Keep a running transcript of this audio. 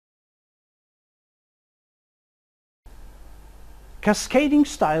Cascading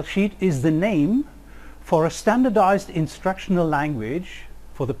style sheet is the name for a standardized instructional language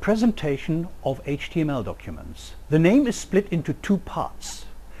for the presentation of HTML documents. The name is split into two parts.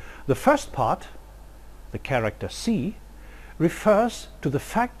 The first part, the character C, refers to the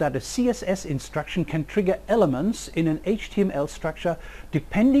fact that a CSS instruction can trigger elements in an HTML structure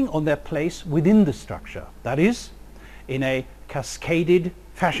depending on their place within the structure, that is, in a cascaded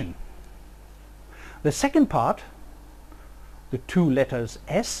fashion. The second part, the two letters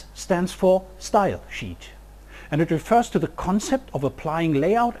S, stands for style sheet, and it refers to the concept of applying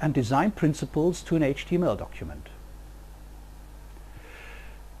layout and design principles to an HTML document.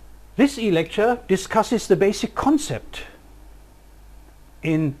 This e-lecture discusses the basic concept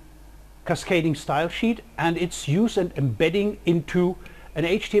in cascading style sheet and its use and embedding into an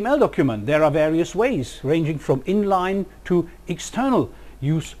HTML document. There are various ways, ranging from inline to external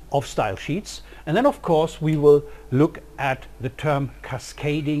use of style sheets. And then of course we will look at the term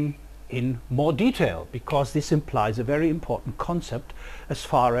cascading in more detail, because this implies a very important concept as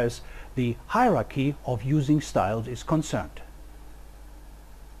far as the hierarchy of using styles is concerned.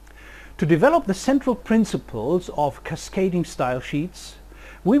 To develop the central principles of cascading style sheets,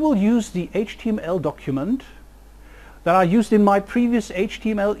 we will use the HTML document that are used in my previous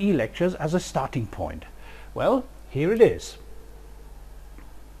HTML e-lectures as a starting point. Well, here it is.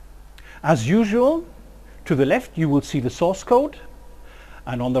 As usual, to the left you will see the source code,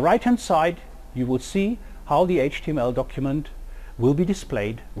 and on the right hand side you will see how the HTML document will be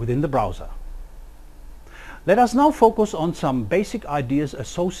displayed within the browser. Let us now focus on some basic ideas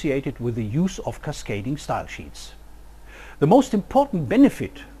associated with the use of cascading style sheets. The most important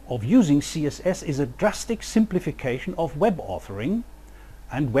benefit of using CSS is a drastic simplification of web authoring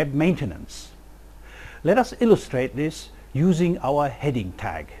and web maintenance. Let us illustrate this using our heading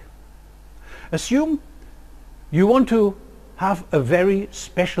tag. Assume you want to have a very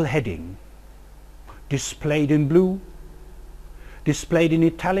special heading, displayed in blue, displayed in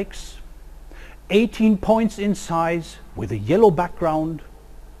italics, 18 points in size with a yellow background,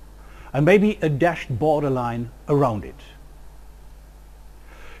 and maybe a dashed borderline around it.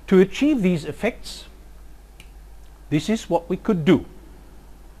 To achieve these effects, this is what we could do.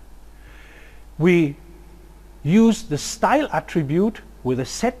 We use the style attribute with a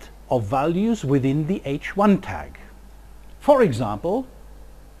set of values within the h1 tag. For example,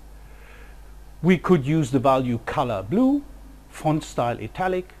 we could use the value color blue, font style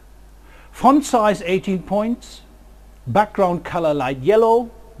italic, font size 18 points, background color light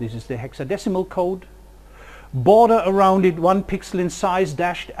yellow, this is the hexadecimal code, border around it 1 pixel in size,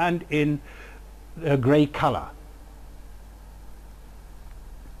 dashed and in a gray color.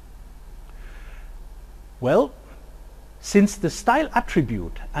 Well, since the style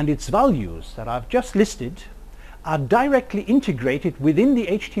attribute and its values that I've just listed are directly integrated within the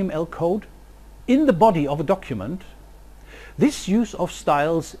HTML code in the body of a document, this use of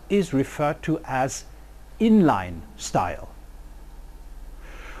styles is referred to as inline style.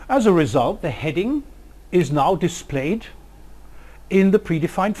 As a result, the heading is now displayed in the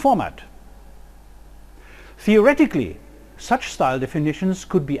predefined format. Theoretically, such style definitions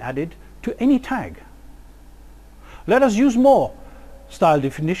could be added to any tag. Let us use more style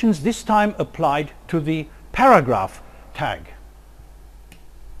definitions, this time applied to the paragraph tag.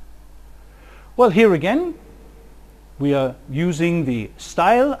 Well, here again we are using the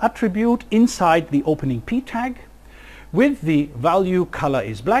style attribute inside the opening p tag with the value color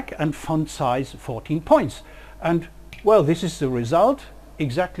is black and font size 14 points. And well, this is the result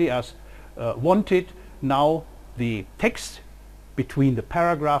exactly as wanted. Now the text between the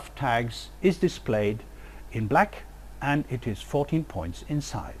paragraph tags is displayed in black and it is 14 points in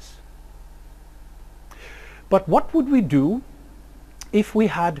size. But what would we do if we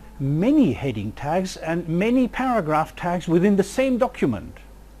had many heading tags and many paragraph tags within the same document?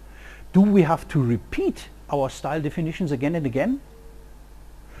 Do we have to repeat our style definitions again and again?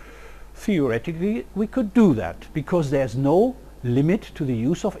 Theoretically, we could do that because there's no limit to the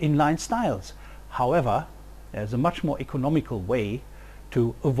use of inline styles. However, there's a much more economical way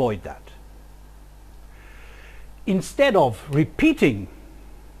to avoid that. Instead of repeating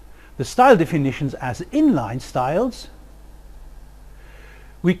the style definitions as inline styles,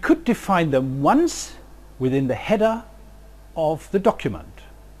 we could define them once within the header of the document.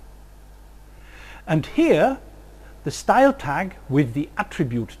 And here the style tag with the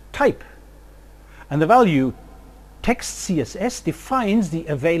attribute type and the value text CSS defines the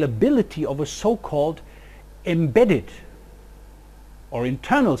availability of a so-called embedded or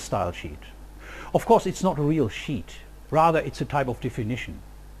internal style sheet. Of course, it's not a real sheet, rather it's a type of definition.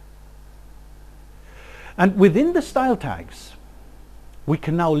 And within the style tags we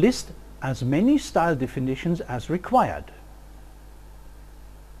can now list as many style definitions as required.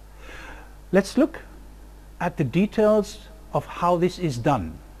 Let's look at the details of how this is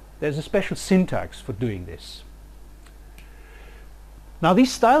done. There's a special syntax for doing this. Now,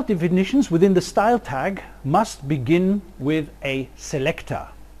 these style definitions within the style tag must begin with a selector.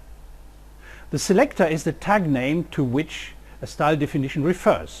 The selector is the tag name to which a style definition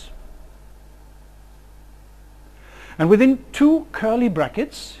refers. And within two curly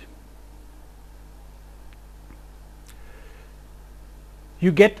brackets,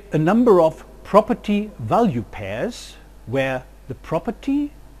 you get a number of property value pairs where the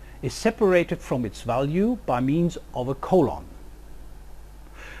property is separated from its value by means of a colon.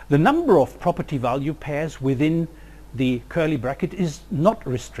 The number of property value pairs within the curly bracket is not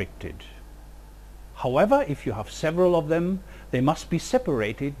restricted. However, if you have several of them, they must be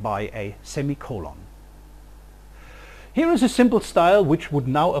separated by a semicolon. Here is a simple style which would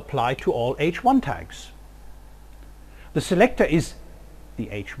now apply to all H1 tags. The selector is the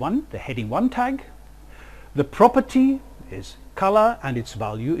H1, the heading 1 tag. The property is color and its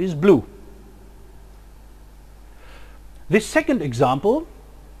value is blue. This second example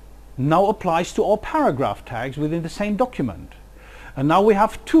now applies to all paragraph tags within the same document. And now we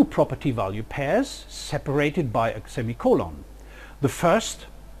have two property value pairs separated by a semicolon. The first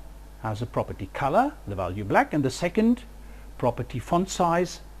has a property color, the value black, and the second property font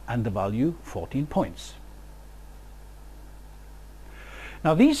size and the value 14 points.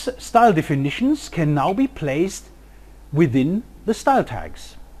 Now, these style definitions can now be placed within the style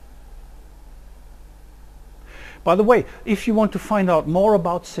tags. By the way, if you want to find out more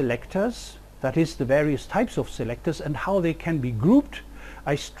about selectors, that is the various types of selectors and how they can be grouped,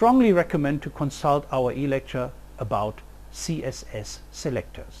 I strongly recommend to consult our e-lecture about CSS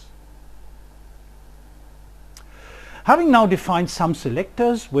selectors. Having now defined some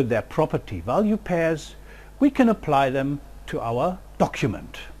selectors with their property value pairs, we can apply them to our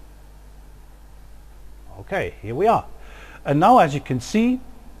document. Okay, here we are. And now, as you can see,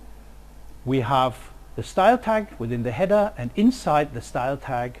 we have the style tag within the header, and inside the style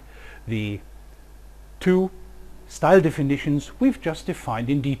tag the two style definitions we've just defined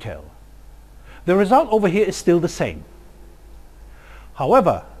in detail. The result over here is still the same.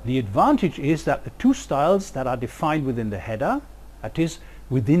 However, the advantage is that the two styles that are defined within the header, that is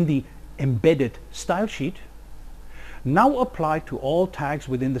within the embedded style sheet, now apply to all tags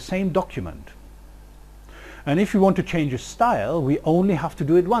within the same document. And if you want to change a style, we only have to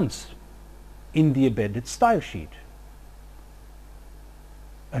do it once in the embedded style sheet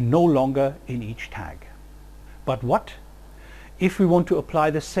and no longer in each tag. But what if we want to apply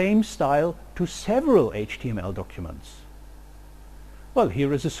the same style to several HTML documents? Well,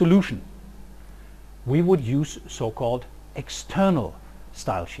 here is a solution. We would use so-called external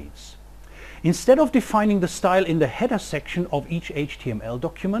style sheets. Instead of defining the style in the header section of each HTML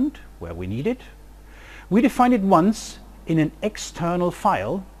document where we need it, we define it once in an external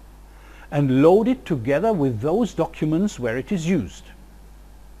file and load it together with those documents where it is used.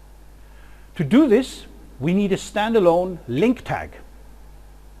 To do this, we need a standalone link tag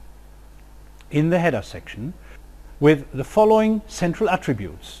in the header section with the following central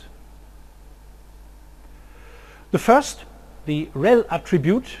attributes. The first, the rel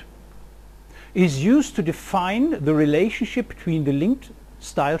attribute, is used to define the relationship between the linked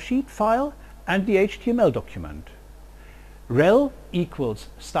style sheet file and the HTML document. Rel equals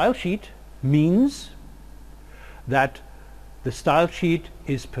style sheet means that the style sheet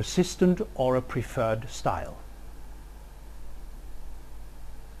is persistent or a preferred style.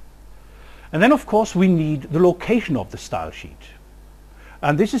 And then, of course, we need the location of the style sheet.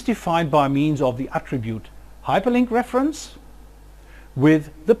 And this is defined by means of the attribute hyperlink reference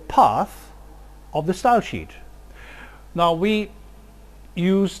with the path of the style sheet. Now, we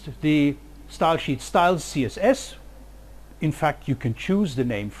used the style sheet styles CSS. In fact, you can choose the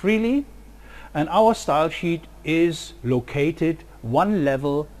name freely. And our style sheet is located one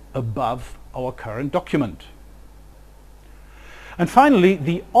level above our current document. And finally,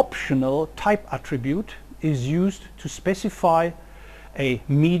 the optional type attribute is used to specify a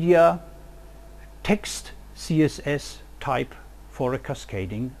media text CSS type for a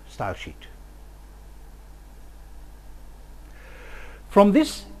cascading style sheet. From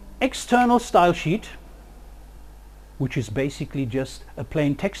this external style sheet, which is basically just a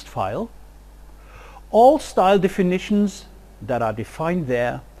plain text file, all style definitions that are defined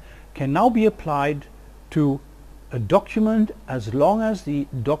there can now be applied to a document as long as the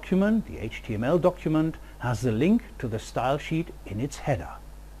document, the HTML document, has the link to the style sheet in its header.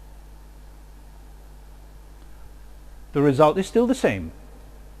 the result is still the same.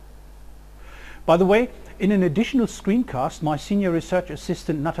 By the way, in an additional screencast, my senior research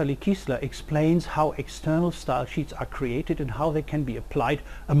assistant Natalie Kiesler explains how external style sheets are created and how they can be applied,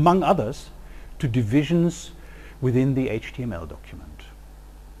 among others, to divisions within the HTML document.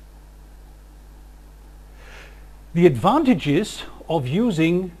 The advantages of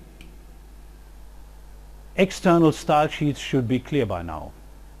using external style sheets should be clear by now.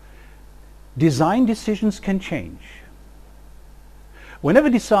 Design decisions can change. Whenever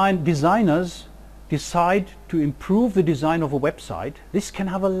designers decide to improve the design of a website, this can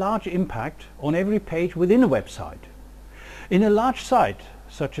have a large impact on every page within a website. In a large site,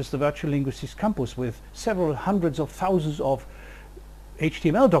 such as the Virtual Linguistics Campus with several hundreds of thousands of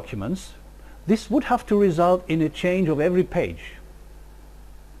HTML documents, this would have to result in a change of every page.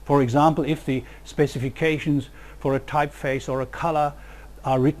 For example, if the specifications for a typeface or a color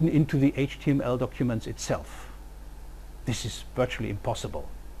are written into the HTML documents itself. This is virtually impossible.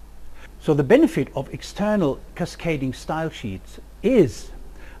 So the benefit of external cascading style sheets is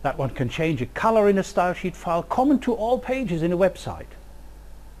that one can change a color in a style sheet file common to all pages in a website.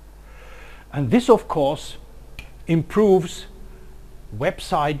 And this, of course, improves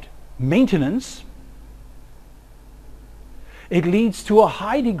website maintenance. It leads to a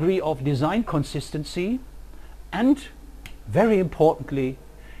high degree of design consistency, and very importantly,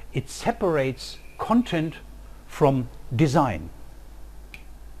 it separates content from design.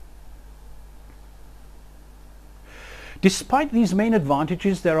 Despite these main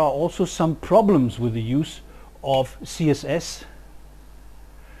advantages, there are also some problems with the use of CSS,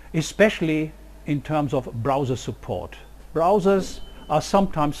 especially in terms of browser support. Browsers are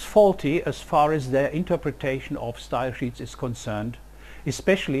sometimes faulty as far as their interpretation of style sheets is concerned,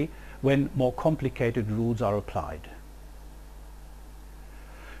 especially when more complicated rules are applied.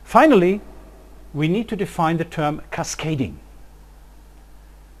 Finally, we need to define the term cascading.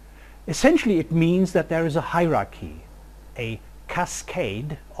 Essentially, it means that there is a hierarchy, a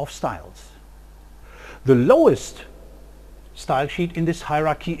cascade of styles. The lowest style sheet in this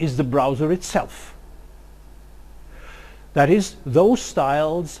hierarchy is the browser itself. That is, those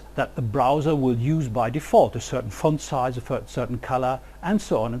styles that the browser will use by default, a certain font size, a certain color, and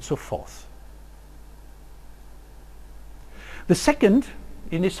so on and so forth. The second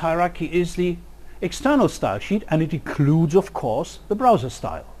in this hierarchy is the external style sheet, and it includes, of course, the browser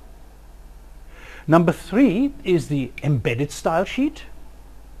style. Number 3 is the embedded style sheet,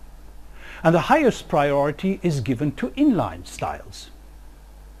 and the highest priority is given to inline styles.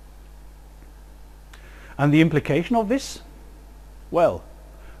 And the implication of this? Well,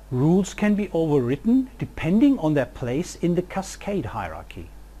 rules can be overwritten depending on their place in the cascade hierarchy.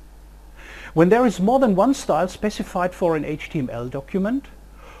 When there is more than one style specified for an HTML document,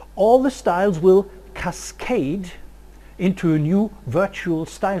 all the styles will cascade into a new virtual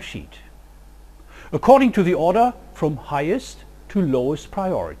style sheet, according to the order from highest to lowest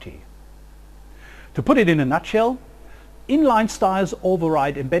priority. To put it in a nutshell, inline styles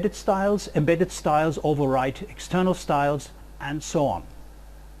override embedded styles override external styles, and so on.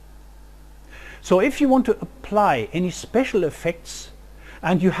 So if you want to apply any special effects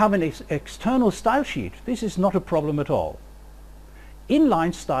and you have an external style sheet, this is not a problem at all.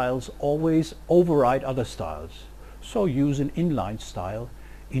 Inline styles always override other styles, so use an inline style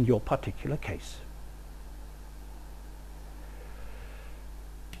in your particular case.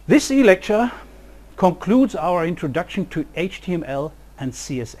 This e-lecture concludes our introduction to HTML and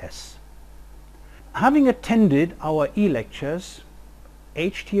CSS. Having attended our e-lectures,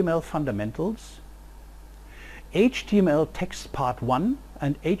 HTML Fundamentals, HTML Text Part 1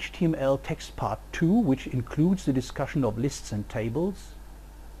 and HTML Text Part 2, which includes the discussion of lists and tables,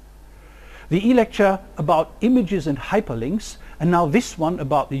 the e-lecture about images and hyperlinks, and now this one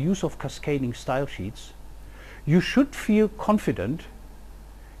about the use of cascading style sheets, you should feel confident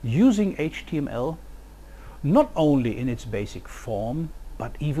using HTML not only in its basic form,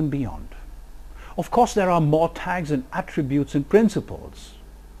 but even beyond. Of course, there are more tags and attributes and principles.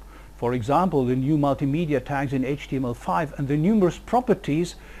 For example, the new multimedia tags in HTML5 and the numerous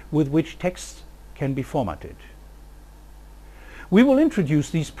properties with which text can be formatted. We will introduce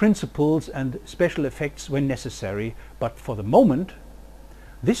these principles and special effects when necessary, but for the moment,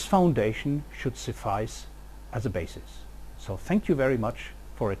 this foundation should suffice as a basis. So thank you very much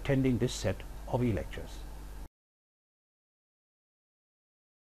for attending this set of e-lectures.